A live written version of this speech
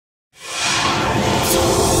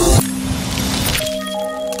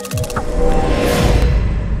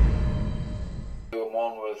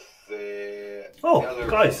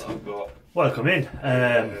Guys, welcome in.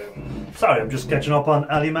 Sorry, I'm just catching up on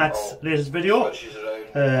Ali Mac's latest video.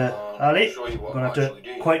 Ali, I'm going to have to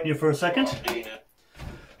quieten you for a second.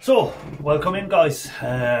 So, welcome in, guys.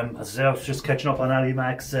 As I say, I was just catching up on Ali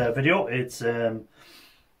Mac's video. It's a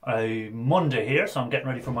Monday here, so I'm getting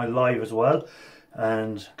ready for my live as well.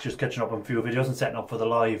 And just catching up on a few videos and setting up for the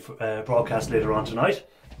live broadcast later on tonight.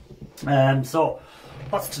 So,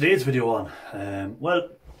 what's today's video on? Well,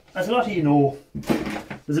 as a lot of you know,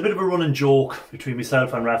 there's a bit of a running joke between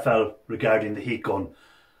myself and Raphael regarding the heat gun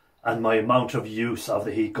and my amount of use of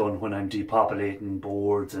the heat gun when I'm depopulating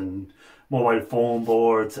boards and mobile phone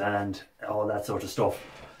boards and all that sort of stuff.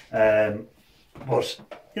 But,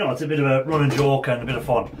 you know, it's a bit of a running joke and a bit of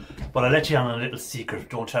fun. But I'll let you on a little secret.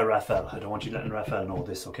 Don't tell Raphael. I don't want you letting Raphael know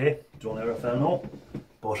this, okay? Don't let Raphael know.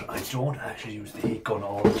 But I don't actually use the heat gun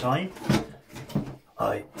all the time.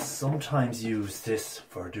 I sometimes use this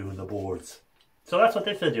for doing the boards. So that's what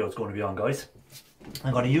this video is going to be on, guys.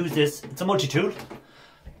 I'm going to use this. It's a multi-tool.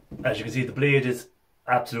 As you can see, the blade is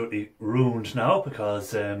absolutely ruined now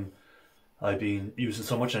because I've been using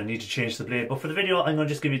so much and I need to change the blade. But for the video, I'm going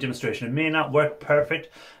to just give you a demonstration. It may not work perfect.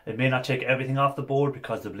 It may not take everything off the board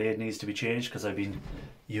because the blade needs to be changed because I've been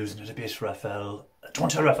using it a bit. Raphael,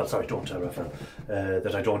 don't tell Raphael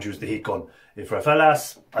that I don't use the heat gun. If Raphael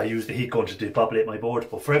asks, I use the heat gun to depopulate my board.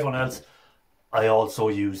 But for everyone else, I also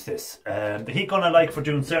use this. The heat gun I like for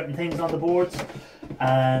doing certain things on the boards,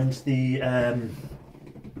 and the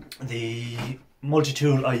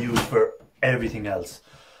multi-tool I use for everything else.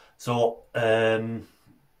 So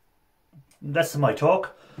that's my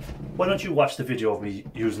talk. Why don't you watch the video of me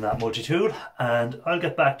using that multi-tool, and I'll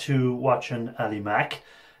get back to watching Ali Mac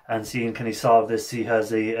and seeing can he solve this. He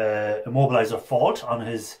has a immobilizer fault on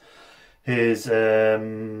his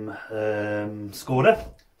Skoda.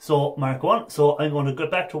 So Mark 1. So I'm going to get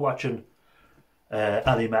back to watching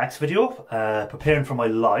Ali Mac's video, preparing for my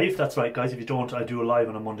live. That's right, guys. If you don't, I do a live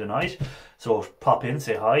on a Monday night. So pop in,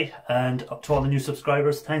 say hi, and to all the new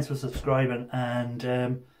subscribers, thanks for subscribing. And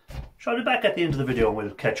I'll be back at the end of the video, and we'll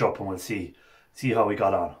catch up and we'll see how we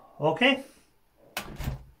got on. Okay,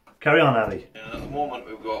 carry on, Ali. And at the moment,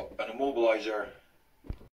 we've got an immobilizer.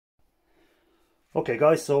 Okay,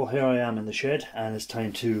 guys. So here I am in the shed, and it's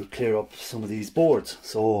time to clear up some of these boards.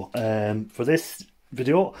 So for this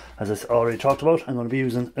video, as I already talked about, I'm going to be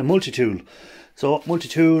using a multi-tool. So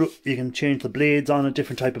multi-tool, you can change the blades on it,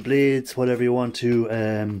 different type of blades, whatever you want to.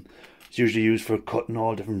 It's usually used for cutting,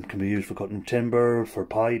 all different, can be used for cutting timber, for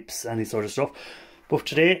pipes, any sort of stuff. But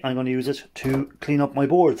today I'm going to use it to clean up my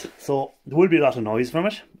boards. So there will be a lot of noise from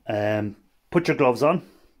it. Put your gloves on,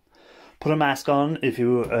 put a mask on if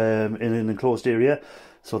you're in an enclosed area,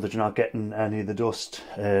 so that you're not getting any of the dust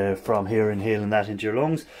from here, inhaling that into your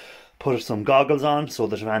lungs. Put some goggles on so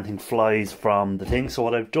that if anything flies from the thing. So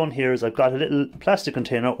what I've done here is I've got a little plastic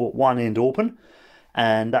container with one end open,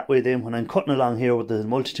 and that way then when I'm cutting along here with the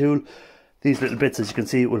multi-tool, these little bits, as you can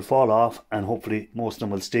see, will fall off, and hopefully most of them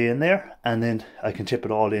will stay in there, and then I can tip it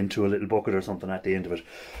all into a little bucket or something at the end of it.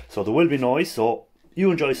 So there will be noise, so you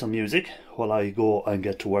enjoy some music while I go and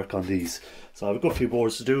get to work on these. So I have a good few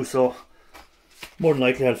boards to do, so more than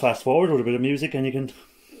likely I'll fast forward with a bit of music and you can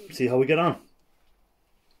see how we get on.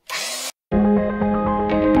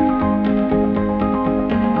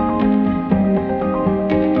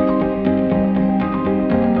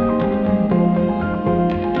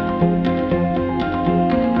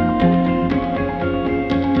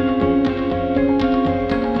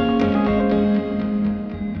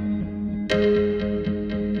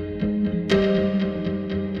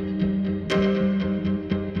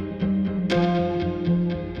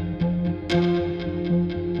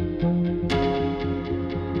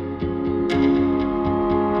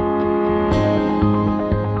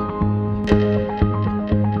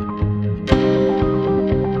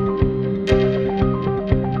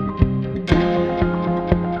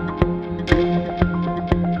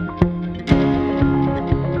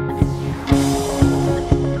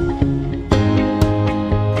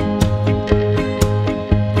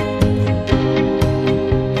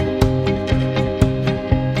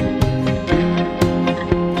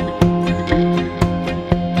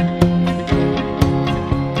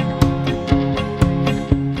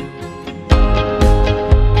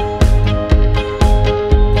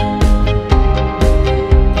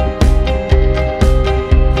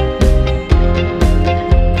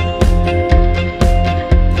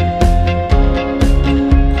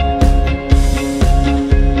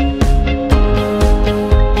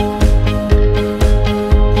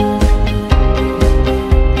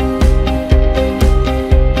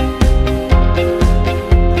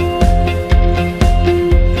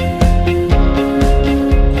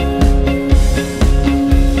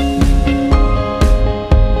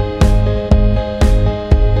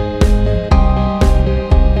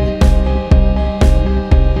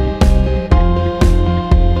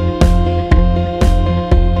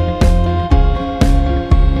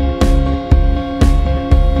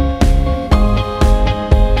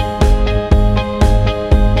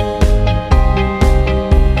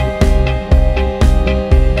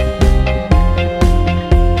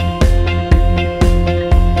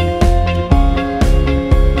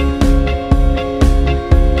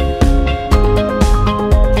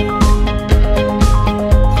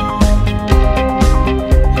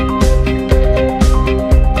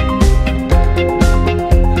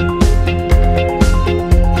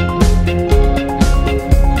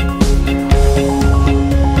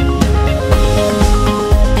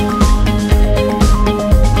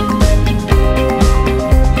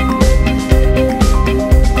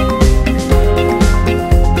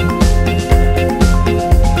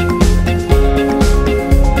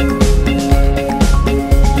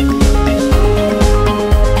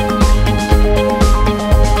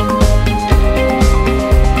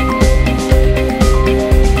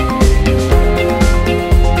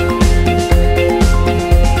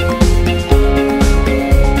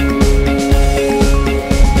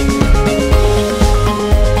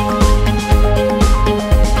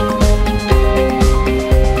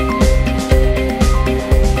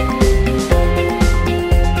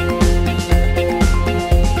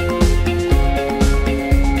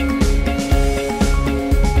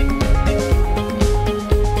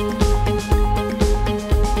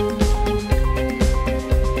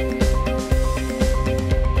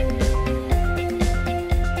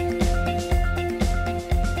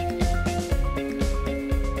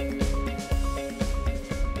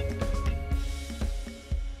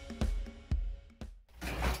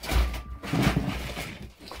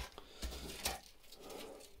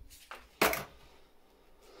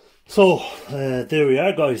 So there we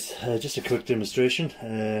are, guys. Just a quick demonstration.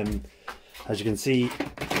 As you can see,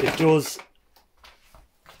 it does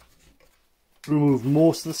remove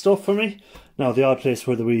most of the stuff for me. Now the odd place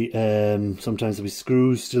where sometimes there'll be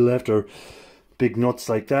screws still left or big nuts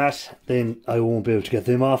like that, then I won't be able to get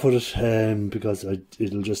them off of it because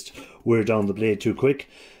it'll just wear down the blade too quick.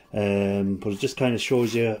 But it just kind of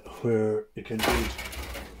shows you where it can be.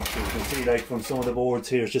 So you can see, like, from some of the boards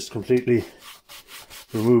here, it's just completely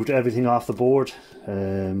removed everything off the board.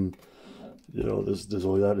 You know, there's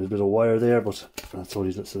only that little bit of wire there, but that's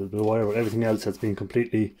only just a little bit of wire. But everything else has been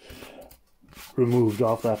completely removed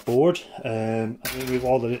off that board. And then we have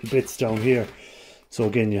all the little bits down here. So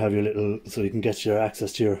again, you have your little, so you can get your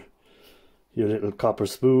access to your little copper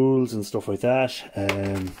spools and stuff like that.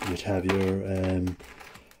 You'd have your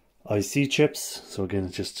IC chips. So again,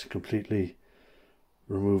 it's just completely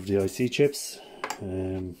remove the IC chips.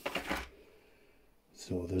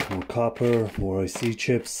 So there's more copper, more IC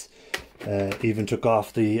chips. Even took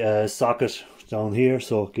off the socket down here.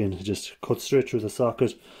 So again, it just cuts straight through the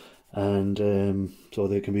socket. And so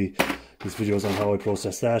there can be these videos on how I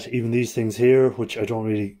process that. Even these things here, which I don't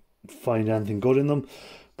really find anything good in them,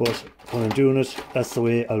 but when I'm doing it, that's the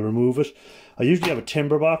way I'll remove it. I usually have a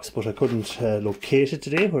timber box, but I couldn't locate it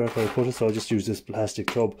today wherever I put it, so I just use this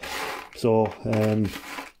plastic tub. So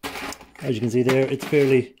as you can see there, it's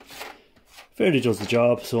fairly does the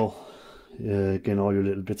job. So again, all your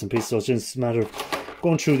little bits and pieces. So it's just a matter of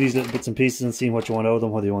going through these little bits and pieces and seeing what you want out of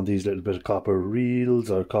them. Whether you want these little bit of copper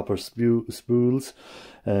reels or copper spools,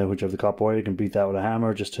 which have the copper wire, you can beat that with a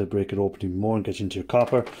hammer just to break it open even more and get you into your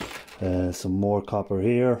copper. Some more copper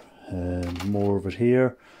here, more of it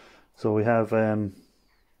here. So we have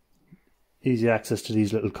easy access to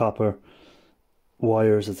these little copper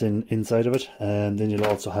wires that's inside of it. And then you'll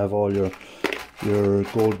also have all your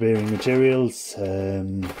gold bearing materials.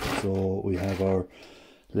 So we have our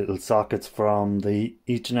little sockets from the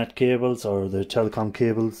Ethernet cables or the telecom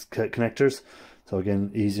cables connectors. So again,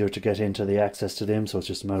 easier to get into the access to them. So it's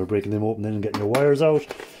just a matter of breaking them open then and getting your wires out.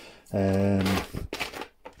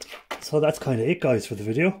 So that's kind of it, guys, for the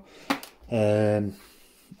video.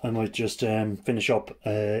 I might just finish up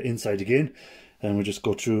inside again, and we'll just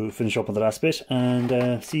finish up on the last bit,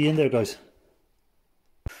 and see you in there, guys.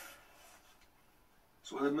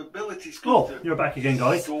 So the mobility scooter. Oh, you're back again,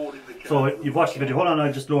 guys. So you've watched the video. Hold on,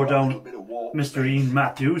 I just lowered down Mr. Ian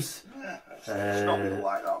Matthews. It's not really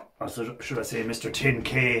like that. Or should I say Mr.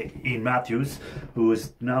 10K Ian Matthews, who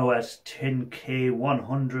is now at 10K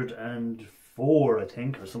 104, I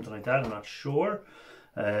think, or something like that. I'm not sure.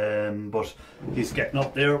 But he's getting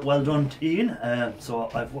up there. Well done to Ian. So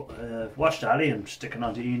I've watched Ali and sticking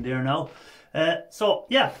on to Ian there now. So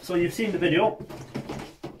yeah, so you've seen the video.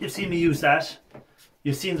 You've seen me use that.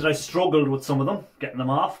 You've seen that I struggled with some of them, getting them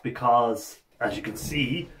off, because as you can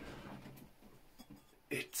see,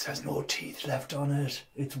 it has no teeth left on it.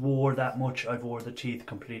 It's wore that much. I've wore the teeth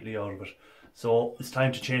completely out of it. So it's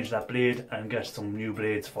time to change that blade and get some new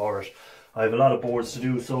blades for it. I have a lot of boards to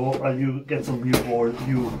do, so I'll get some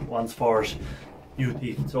new ones for it. New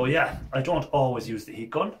teeth. So yeah, I don't always use the heat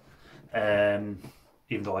gun,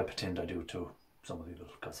 even though I pretend I do to some of people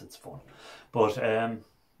because it's fun. But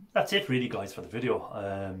that's it really, guys, for the video.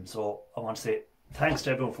 So I want to say thanks to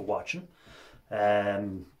everyone for watching.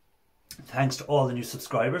 Thanks to all the new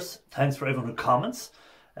subscribers. Thanks for everyone who comments.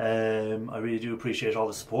 I really do appreciate all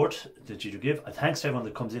the support that you do give. Thanks to everyone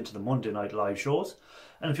that comes into the Monday night live shows.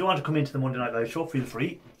 And if you want to come into the Monday night live show, feel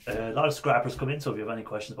free. A lot of scrappers come in, so if you have any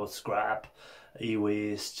questions about scrap,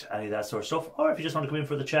 e-waste, any of that sort of stuff, or if you just want to come in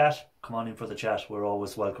for the chat, come on in for the chat. We're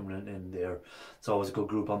always welcome in there. It's always a good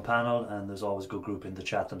group on panel, and there's always a good group in the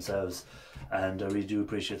chat themselves. And I really do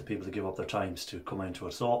appreciate the people that give up their times to come into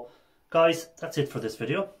it. So guys, that's it for this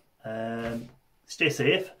video. Stay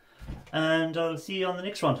safe, and I'll see you on the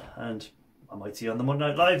next one, and I might see you on the Monday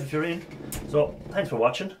Night Live if you're in. So thanks for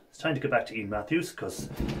watching. It's time to get back to Ian Matthews, because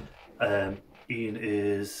Ian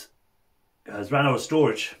has ran out of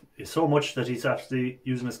storage. It's so much that he's actually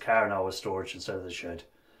using his car now as storage instead of the shed.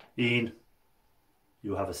 Ian,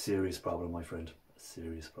 you have a serious problem, my friend. A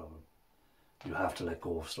serious problem. You have to let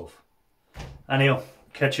go of stuff. Anyhow,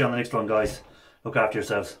 catch you on the next one, guys. Look after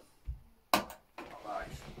yourselves.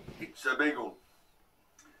 It's a big one.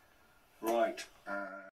 Right.